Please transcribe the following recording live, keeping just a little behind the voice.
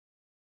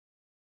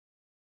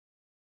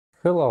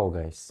Hello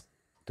guys!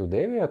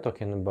 Today we are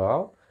talking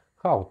about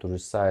how to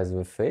resize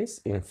the face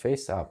in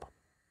FaceApp.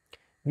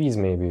 This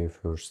may be your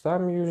first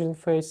time using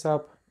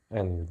FaceApp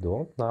and you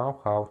don't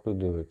know how to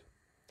do it.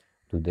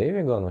 Today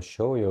we're gonna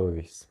show you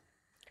this.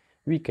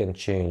 We can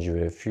change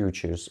the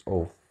features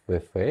of the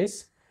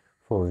face.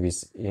 For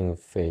this in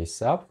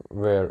FaceApp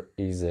there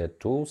is a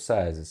tool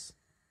sizes.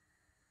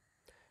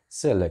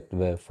 Select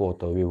the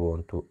photo we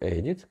want to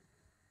edit.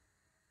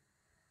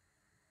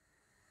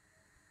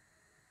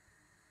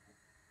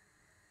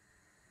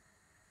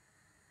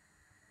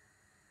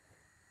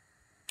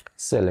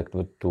 Select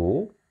the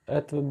tool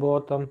at the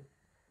bottom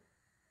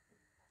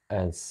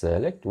and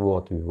select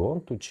what we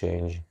want to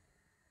change.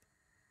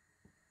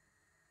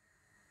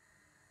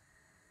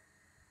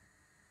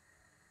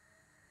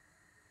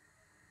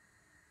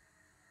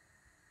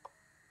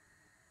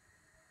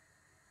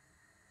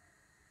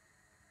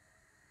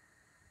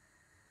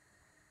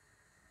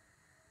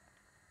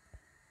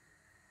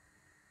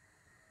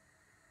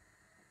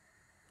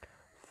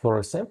 For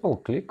example,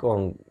 click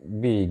on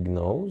Big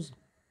Nose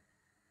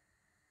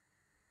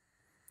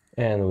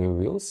and we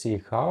will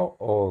see how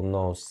our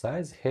nose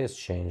size has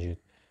changed.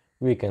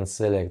 We can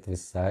select the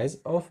size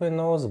of a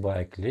nose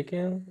by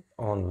clicking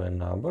on the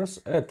numbers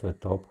at the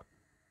top.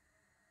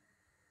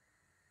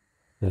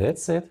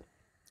 That's it.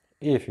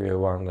 If you are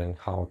wondering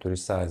how to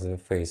resize the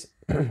face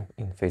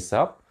in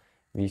FaceApp,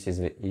 this is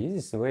the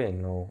easiest way.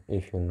 Now,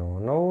 if you know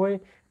no way,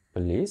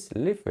 please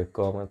leave a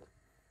comment.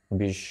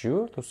 Be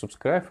sure to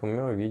subscribe for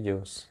more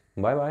videos.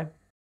 Bye bye.